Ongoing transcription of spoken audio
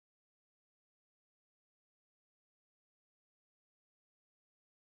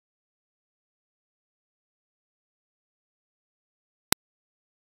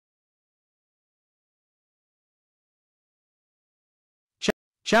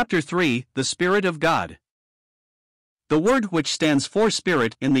Chapter 3, The Spirit of God. The word which stands for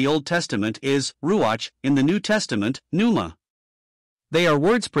spirit in the Old Testament is ruach, in the New Testament, pneuma. They are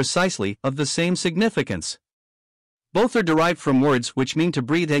words precisely of the same significance. Both are derived from words which mean to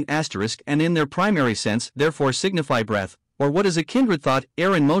breathe and in their primary sense therefore signify breath, or what is a kindred thought,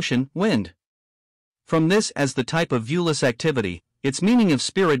 air in motion, wind. From this as the type of viewless activity, its meaning of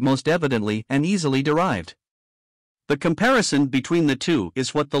spirit most evidently and easily derived. The comparison between the two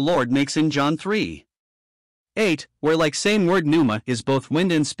is what the Lord makes in John 3:8, where like same word pneuma is both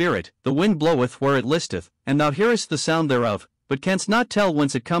wind and spirit. The wind bloweth where it listeth, and thou hearest the sound thereof, but canst not tell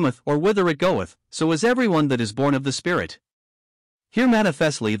whence it cometh or whither it goeth, so is everyone that is born of the Spirit. Here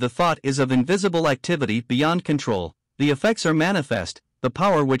manifestly the thought is of invisible activity beyond control, the effects are manifest, the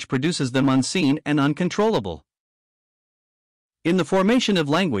power which produces them unseen and uncontrollable. In the formation of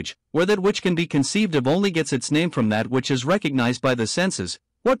language, where that which can be conceived of only gets its name from that which is recognized by the senses,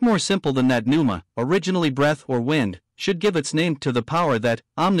 what more simple than that pneuma, originally breath or wind, should give its name to the power that,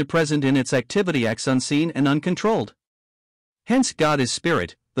 omnipresent in its activity, acts unseen and uncontrolled? Hence God is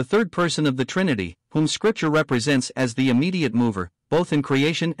Spirit, the third person of the Trinity, whom Scripture represents as the immediate mover, both in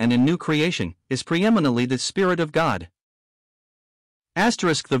creation and in new creation, is preeminently the Spirit of God.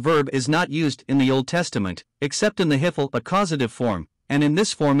 The verb is not used in the Old Testament, except in the hifl, a causative form, and in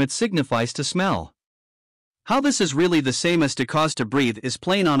this form it signifies to smell. How this is really the same as to cause to breathe is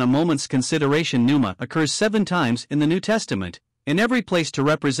plain on a moment's consideration. Pneuma occurs 7 times in the New Testament, in every place to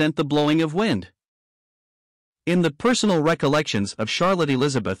represent the blowing of wind. In the Personal Recollections of Charlotte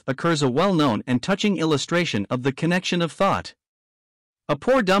Elizabeth occurs a well-known and touching illustration of the connection of thought. A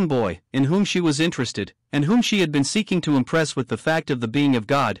poor dumb boy, in whom she was interested, and whom she had been seeking to impress with the fact of the being of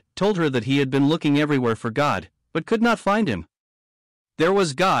God, told her that he had been looking everywhere for God, but could not find him. There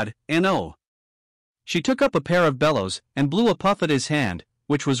was God, no. She took up a pair of bellows, and blew a puff at his hand,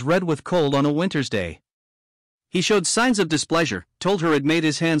 which was red with cold on a winter's day. He showed signs of displeasure, told her it made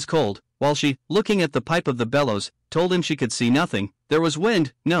his hands cold, while she, looking at the pipe of the bellows, told him she could see nothing, there was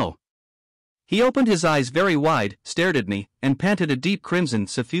wind, no. He opened his eyes very wide, stared at me, and panted. A deep crimson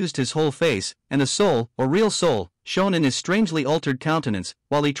suffused his whole face, and a soul, or real soul, shone in his strangely altered countenance,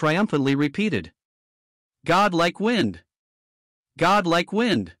 while he triumphantly repeated, God like wind! God like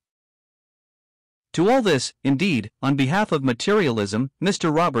wind! To all this, indeed, on behalf of materialism,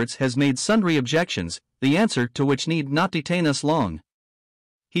 Mr. Roberts has made sundry objections, the answer to which need not detain us long.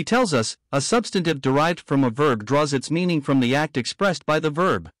 He tells us, a substantive derived from a verb draws its meaning from the act expressed by the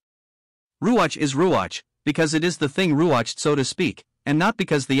verb. Ruach is ruach, because it is the thing ruached, so to speak, and not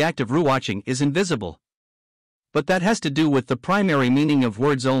because the act of ruaching is invisible. But that has to do with the primary meaning of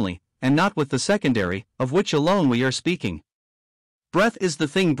words only, and not with the secondary, of which alone we are speaking. Breath is the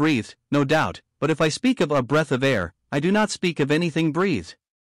thing breathed, no doubt, but if I speak of a breath of air, I do not speak of anything breathed.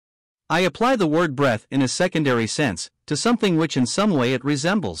 I apply the word breath in a secondary sense, to something which in some way it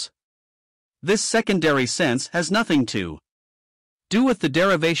resembles. This secondary sense has nothing to do with the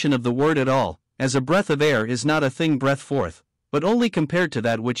derivation of the word at all, as a breath of air is not a thing breath forth, but only compared to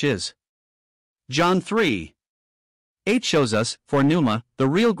that which is. John 3:8 shows us, for pneuma, the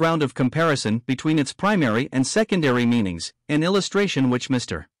real ground of comparison between its primary and secondary meanings, an illustration which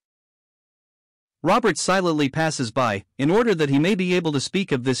Mr. Roberts silently passes by, in order that he may be able to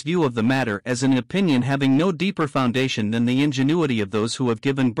speak of this view of the matter as an opinion having no deeper foundation than the ingenuity of those who have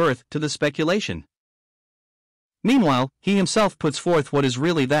given birth to the speculation. Meanwhile, he himself puts forth what is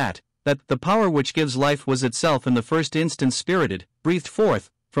really that the power which gives life was itself in the first instance spirited, breathed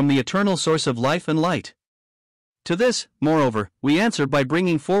forth, from the eternal source of life and light. To this, moreover, we answer by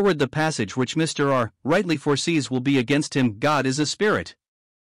bringing forward the passage which Mr. R. rightly foresees will be against him. God is a spirit.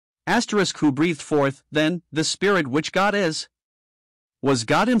 Who breathed forth, then, the Spirit which God is? Was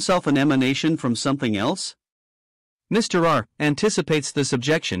God himself an emanation from something else? Mr. R. anticipates this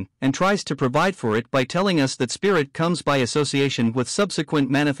objection, and tries to provide for it by telling us that spirit comes by association with subsequent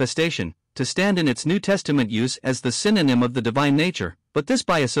manifestation, to stand in its New Testament use as the synonym of the divine nature, but this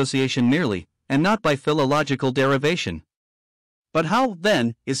by association merely, and not by philological derivation. But how,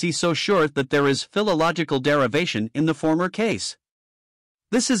 then, is he so sure that there is philological derivation in the former case?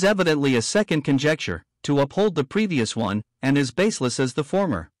 This is evidently a second conjecture, to uphold the previous one, and as baseless as the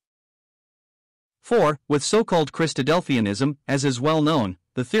former. For, with so-called Christadelphianism, as is well known,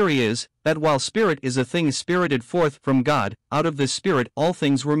 the theory is, that while spirit is a thing spirited forth from God, out of this spirit all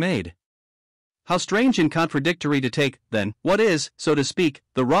things were made. How strange and contradictory to take, then, what is, so to speak,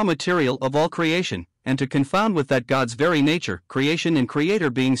 the raw material of all creation, and to confound with that God's very nature, creation and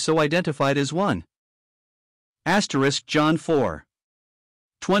creator being so identified as one. John 4:24.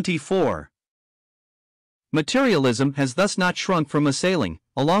 Materialism has thus not shrunk from assailing,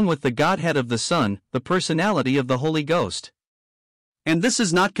 along with the Godhead of the Son, the personality of the Holy Ghost. And this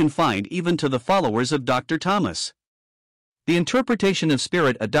is not confined even to the followers of Dr. Thomas. The interpretation of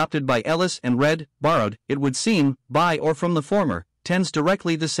spirit adopted by Ellis and read, borrowed, it would seem, by or from the former, tends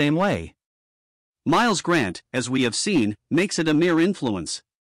directly the same way. Miles Grant, as we have seen, makes it a mere influence.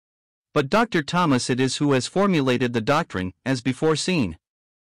 But Dr. Thomas it is who has formulated the doctrine, as before seen.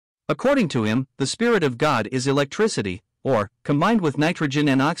 According to him, the Spirit of God is electricity, or, combined with nitrogen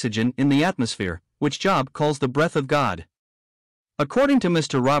and oxygen in the atmosphere, which Job calls the breath of God. According to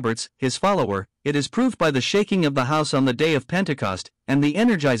Mr. Roberts, his follower, it is proved by the shaking of the house on the day of Pentecost, and the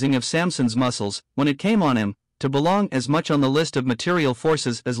energizing of Samson's muscles, when it came on him, to belong as much on the list of material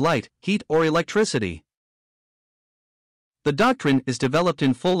forces as light, heat, or electricity. The doctrine is developed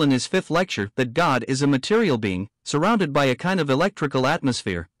in full in his fifth lecture that God is a material being, surrounded by a kind of electrical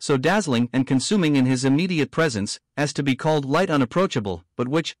atmosphere, so dazzling and consuming in his immediate presence, as to be called light unapproachable, but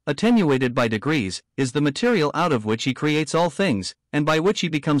which, attenuated by degrees, is the material out of which he creates all things, and by which he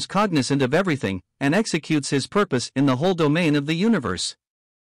becomes cognizant of everything, and executes his purpose in the whole domain of the universe.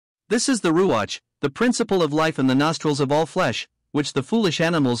 This is the ruach, the principle of life in the nostrils of all flesh, which the foolish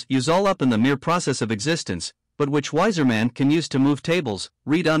animals use all up in the mere process of existence, but which wiser man can use to move tables,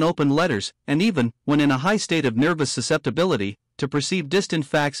 read unopened letters, and even, when in a high state of nervous susceptibility, to perceive distant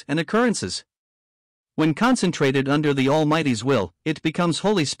facts and occurrences. When concentrated under the Almighty's will, it becomes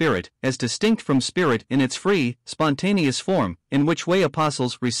Holy Spirit, as distinct from Spirit in its free, spontaneous form, in which way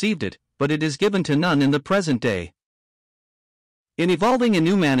apostles received it, but it is given to none in the present day. In evolving a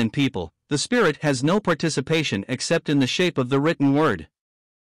new man and people, the Spirit has no participation except in the shape of the written word.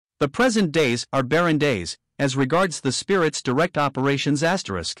 The present days are barren days, as regards the Spirit's direct operations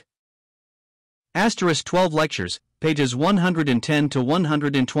 ***. 12 lectures, pages 110 to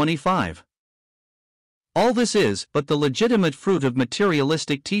 125. All this is but the legitimate fruit of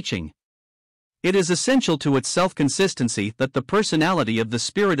materialistic teaching. It is essential to its self-consistency that the personality of the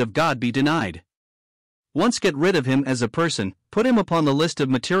Spirit of God be denied. Once get rid of him as a person, put him upon the list of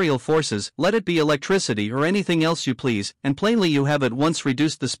material forces, let it be electricity or anything else you please, and plainly you have at once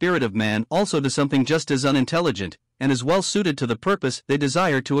reduced the spirit of man also to something just as unintelligent, and as well suited to the purpose they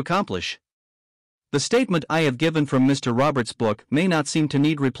desire to accomplish. The statement I have given from Mr. Roberts' book may not seem to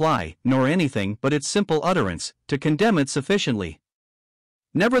need reply, nor anything but its simple utterance, to condemn it sufficiently.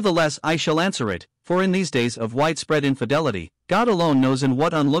 Nevertheless I shall answer it, for in these days of widespread infidelity, God alone knows in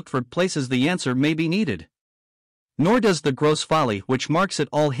what unlooked-for places the answer may be needed. Nor does the gross folly which marks it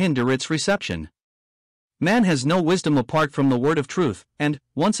all hinder its reception. Man has no wisdom apart from the word of truth, and,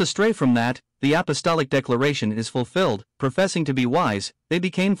 once astray from that, the apostolic declaration is fulfilled, professing to be wise, they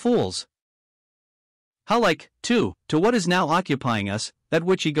became fools. How like, too, to what is now occupying us, that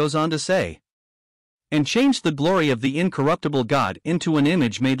which he goes on to say. And changed the glory of the incorruptible God into an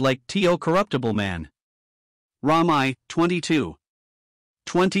image made like to corruptible man. Rom. 22.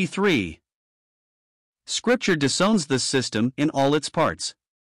 23. Scripture disowns this system in all its parts.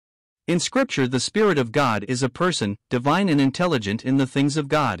 In Scripture the Spirit of God is a person, divine and intelligent in the things of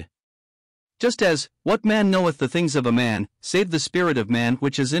God. Just as, what man knoweth the things of a man, save the spirit of man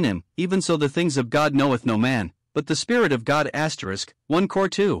which is in him, even so the things of God knoweth no man, but the Spirit of God * 1 Cor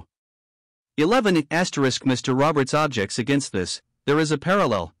 2. 11 * Mr. Roberts objects against this. There is a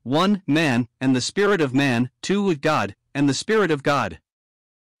parallel, 1. Man, and the Spirit of man, 2. God, and the Spirit of God.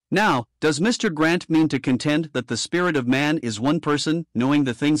 Now, does Mr. Grant mean to contend that the Spirit of man is one person, knowing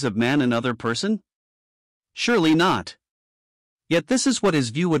the things of man another person? Surely not. Yet this is what his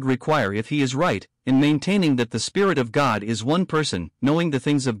view would require if he is right, in maintaining that the Spirit of God is one person, knowing the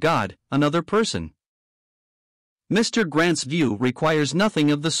things of God, another person. Mr. Grant's view requires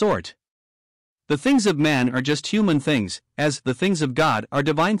nothing of the sort. The things of man are just human things, as the things of God are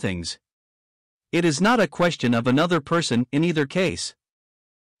divine things. It is not a question of another person in either case.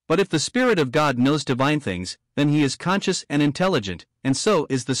 But if the Spirit of God knows divine things, then he is conscious and intelligent, and so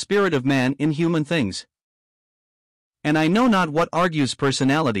is the spirit of man in human things. And I know not what argues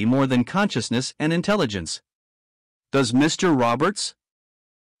personality more than consciousness and intelligence. Does Mr. Roberts?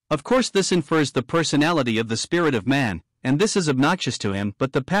 Of course this infers the personality of the spirit of man, and this is obnoxious to him,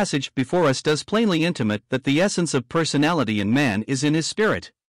 but the passage before us does plainly intimate that the essence of personality in man is in his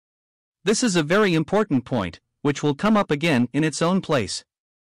spirit. This is a very important point, which will come up again in its own place.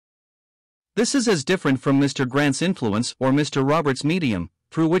 This is as different from Mr. Grant's influence or Mr. Roberts' medium,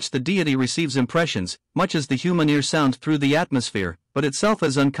 through which the deity receives impressions, much as the human ear sounds through the atmosphere, but itself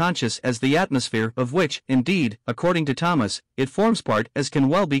as unconscious as the atmosphere of which, indeed, according to Thomas, it forms part as can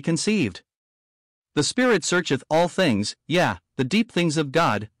well be conceived. The Spirit searcheth all things, yea, the deep things of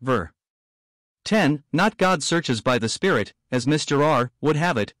God, ver. 10. Not God searches by the Spirit, as Mr. R. would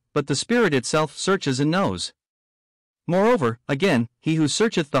have it, but the Spirit itself searches and knows. Moreover, again, he who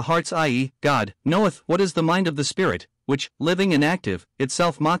searcheth the hearts, i.e., God, knoweth what is the mind of the Spirit, which, living and active,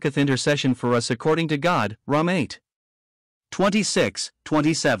 itself maketh intercession for us according to God. Rom 8. 26,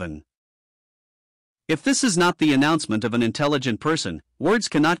 27. If this is not the announcement of an intelligent person, words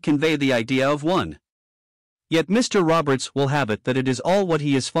cannot convey the idea of one. Yet Mr. Roberts will have it that it is all what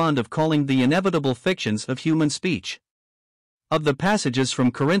he is fond of calling the inevitable fictions of human speech. Of the passages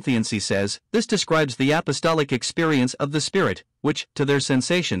from Corinthians he says, this describes the apostolic experience of the Spirit, which, to their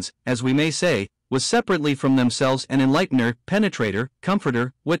sensations, as we may say, was separately from themselves an enlightener, penetrator,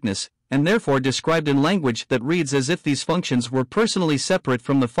 comforter, witness, and therefore described in language that reads as if these functions were personally separate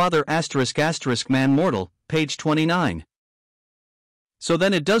from the Father *** man mortal, page 29. So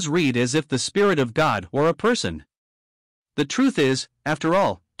then it does read as if the Spirit of God were a person. The truth is, after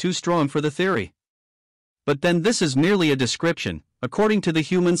all, too strong for the theory. But then this is merely a description, according to the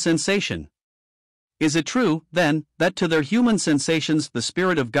human sensation. Is it true, then, that to their human sensations the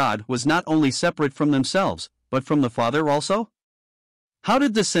Spirit of God was not only separate from themselves, but from the Father also? How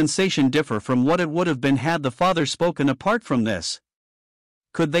did this sensation differ from what it would have been had the Father spoken apart from this?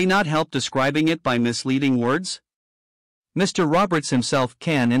 Could they not help describing it by misleading words? Mr. Roberts himself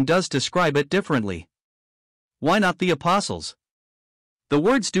can and does describe it differently. Why not the apostles? The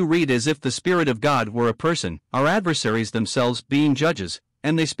words do read as if the Spirit of God were a person, our adversaries themselves being judges,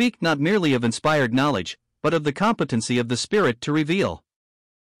 and they speak not merely of inspired knowledge, but of the competency of the Spirit to reveal.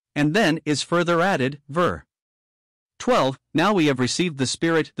 And then is further added, ver. 12, now we have received the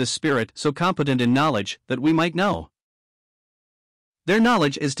Spirit so competent in knowledge that we might know. Their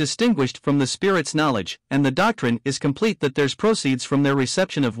knowledge is distinguished from the Spirit's knowledge, and the doctrine is complete that theirs proceeds from their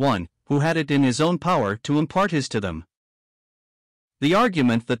reception of one, who had it in his own power to impart his to them. The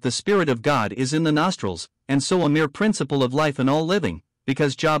argument that the Spirit of God is in the nostrils, and so a mere principle of life in all living,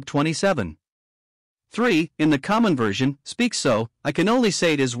 because Job 27. 3, in the common version, speaks so, I can only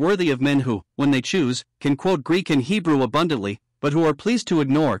say it is worthy of men who, when they choose, can quote Greek and Hebrew abundantly, but who are pleased to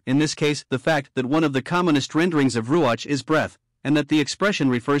ignore, in this case, the fact that one of the commonest renderings of ruach is breath, and that the expression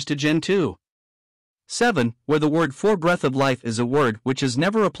refers to Gen 2. 7, where the word for breath of life is a word which is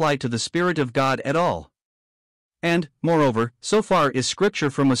never applied to the Spirit of God at all. And, moreover, so far is Scripture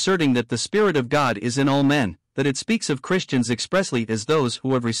from asserting that the Spirit of God is in all men, that it speaks of Christians expressly as those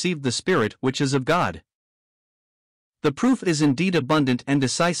who have received the Spirit which is of God. The proof is indeed abundant and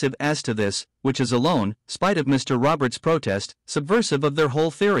decisive as to this, which is alone, spite of Mr. Roberts' protest, subversive of their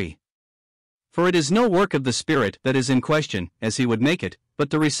whole theory. For it is no work of the Spirit that is in question, as he would make it, but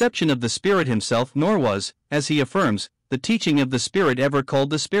the reception of the Spirit himself, nor was, as he affirms, the teaching of the Spirit ever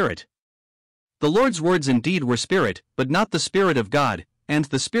called the Spirit. The Lord's words indeed were Spirit, but not the Spirit of God, and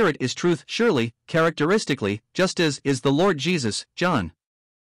the Spirit is truth surely, characteristically, just as is the Lord Jesus, John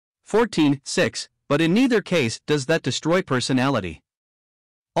 14:6, but in neither case does that destroy personality.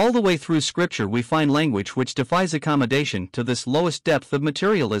 All the way through Scripture we find language which defies accommodation to this lowest depth of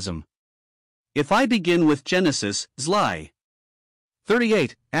materialism. If I begin with Genesis, Zli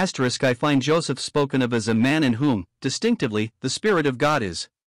 38, I find Joseph spoken of as a man in whom, distinctively, the Spirit of God is.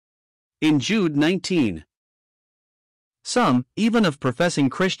 In Jude 19. Some, even of professing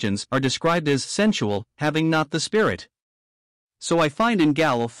Christians, are described as sensual, having not the Spirit. So I find in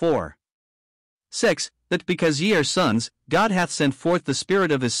Gal 4:6, that because ye are sons, God hath sent forth the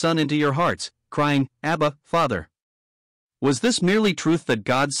Spirit of his Son into your hearts, crying, Abba, Father. Was this merely truth that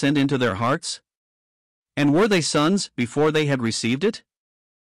God sent into their hearts? And were they sons before they had received it?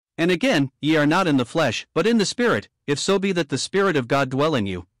 And again, ye are not in the flesh, but in the Spirit, if so be that the Spirit of God dwell in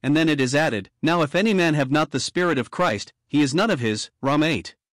you. And then it is added, now if any man have not the Spirit of Christ, he is none of his. Rom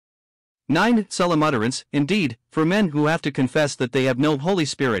 8. 9. Solemn utterance, indeed, for men who have to confess that they have no Holy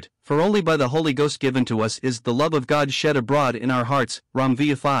Spirit, for only by the Holy Ghost given to us is the love of God shed abroad in our hearts. Rom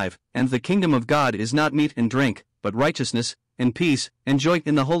v 5. And the kingdom of God is not meat and drink, but righteousness, and peace, and joy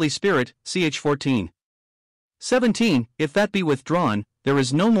in the Holy Spirit. Ch 14. 17. If that be withdrawn, there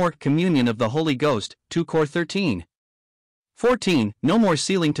is no more communion of the Holy Ghost. 2 Cor 13. 14. No more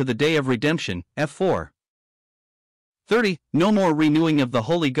sealing to the day of redemption. F 4. 30. No more renewing of the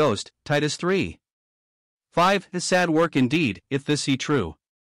Holy Ghost. Titus 3. 5. A sad work indeed, if this be true.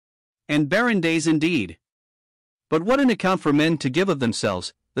 And barren days indeed. But what an account for men to give of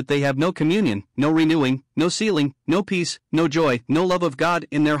themselves, that they have no communion, no renewing, no sealing, no peace, no joy, no love of God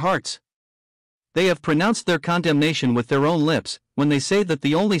in their hearts. They have pronounced their condemnation with their own lips, when they say that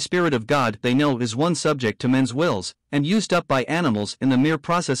the only Spirit of God they know is one subject to men's wills, and used up by animals in the mere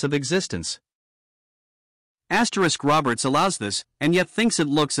process of existence. Roberts allows this, and yet thinks it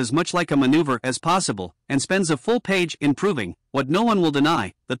looks as much like a maneuver as possible, and spends a full page in proving, what no one will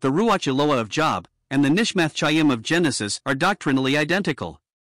deny, that the Ruach Eloah of Job and the Nishmath Chaim of Genesis are doctrinally identical.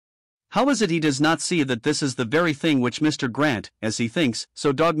 How is it he does not see that this is the very thing which Mr. Grant, as he thinks,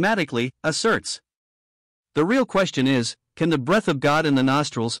 so dogmatically, asserts? The real question is, can the breath of God in the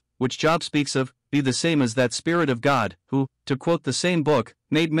nostrils, which Job speaks of, be the same as that Spirit of God, who, to quote the same book,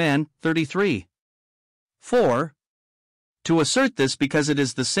 made man, 33. 4. To assert this because it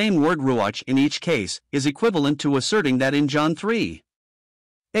is the same word ruach in each case, is equivalent to asserting that in John 3.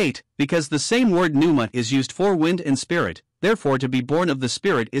 8. Because the same word pneuma is used for wind and spirit, therefore to be born of the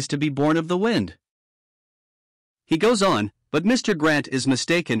Spirit is to be born of the wind. He goes on, but Mr. Grant is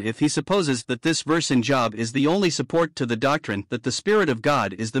mistaken if he supposes that this verse in Job is the only support to the doctrine that the Spirit of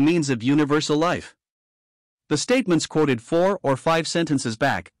God is the means of universal life. The statements quoted 4 or 5 sentences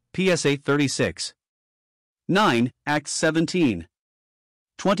back, PSA 36. 9, Acts 17.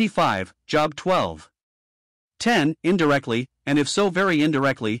 25, Job 12. 10, indirectly, and if so very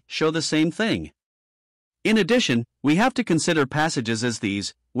indirectly, show the same thing. In addition, we have to consider passages as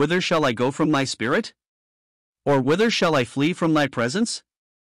these, "Whither shall I go from thy spirit?" Or "Whither shall I flee from thy presence?"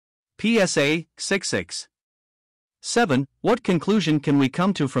 PSA 66. 7. What conclusion can we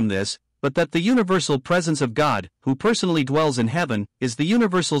come to from this, but that the universal presence of God, who personally dwells in heaven, is the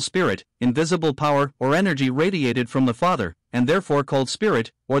universal Spirit, invisible power or energy radiated from the Father, and therefore called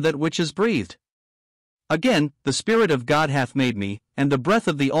Spirit, or that which is breathed? Again, the Spirit of God hath made me, and the breath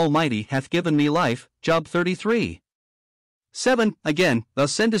of the Almighty hath given me life, Job 33. 7. Again, thou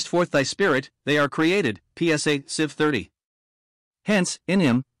sendest forth thy Spirit, they are created, PSA Civ 30. Hence, in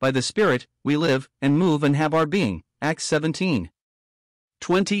him, by the Spirit, we live, and move and have our being, Acts 17.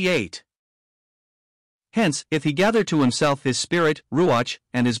 28. Hence, if he gather to himself his spirit, ruach,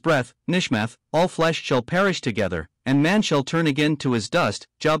 and his breath, nishmath, all flesh shall perish together, and man shall turn again to his dust,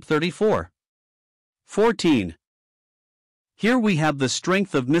 Job 34. 14. Here we have the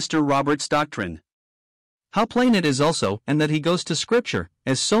strength of Mr. Roberts' doctrine. How plain it is also, and that he goes to Scripture,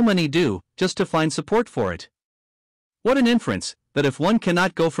 as so many do, just to find support for it. What an inference, that if one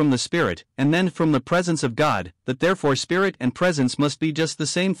cannot go from the Spirit, and then from the presence of God, that therefore Spirit and presence must be just the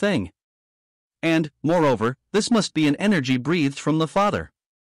same thing. And, moreover, this must be an energy breathed from the Father.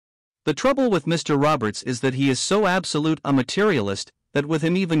 The trouble with Mr. Roberts is that he is so absolute a materialist, that with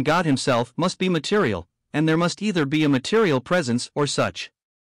him even God himself must be material, and there must either be a material presence or such.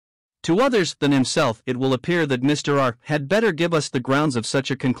 To others than himself it will appear that Mr. R. had better give us the grounds of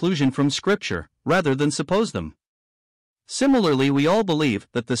such a conclusion from Scripture, rather than suppose them. Similarly, we all believe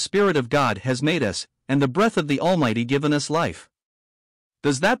that the Spirit of God has made us, and the breath of the Almighty given us life.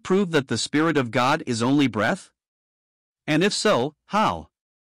 Does that prove that the Spirit of God is only breath? And if so, how?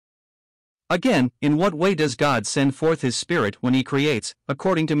 Again, in what way does God send forth His Spirit when He creates,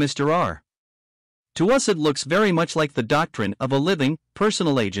 according to Mr. R.? To us it looks very much like the doctrine of a living,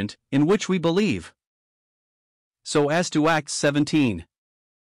 personal agent, in which we believe. So as to Acts 17.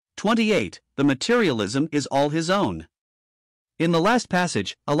 28, the materialism is all his own. In the last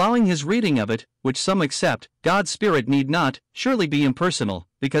passage, allowing his reading of it, which some accept, God's Spirit need not, surely be impersonal,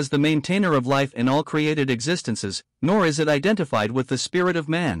 because the maintainer of life in all created existences, nor is it identified with the spirit of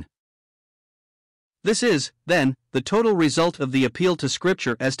man. This is, then, the total result of the appeal to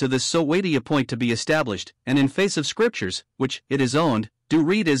Scripture as to this so weighty a point to be established, and in face of Scriptures, which, it is owned, do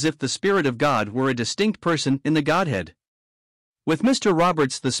read as if the Spirit of God were a distinct person in the Godhead. With Mr.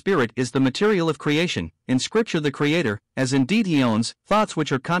 Roberts the Spirit is the material of creation, in Scripture the Creator, as indeed he owns, thoughts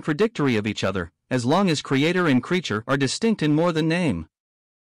which are contradictory of each other, as long as Creator and creature are distinct in more than name.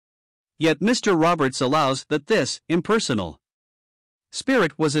 Yet Mr. Roberts allows that this, impersonal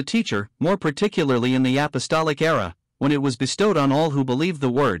Spirit was a teacher, more particularly in the apostolic era, when it was bestowed on all who believed the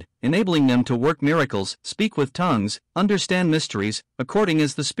Word, enabling them to work miracles, speak with tongues, understand mysteries, according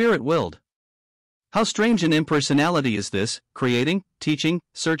as the Spirit willed. How strange an impersonality is this, creating, teaching,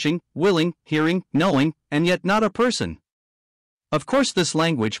 searching, willing, hearing, knowing, and yet not a person. Of course this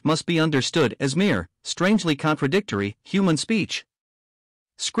language must be understood as mere, strangely contradictory, human speech.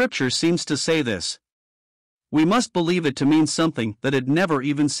 Scripture seems to say this. We must believe it to mean something that it never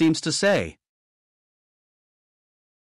even seems to say.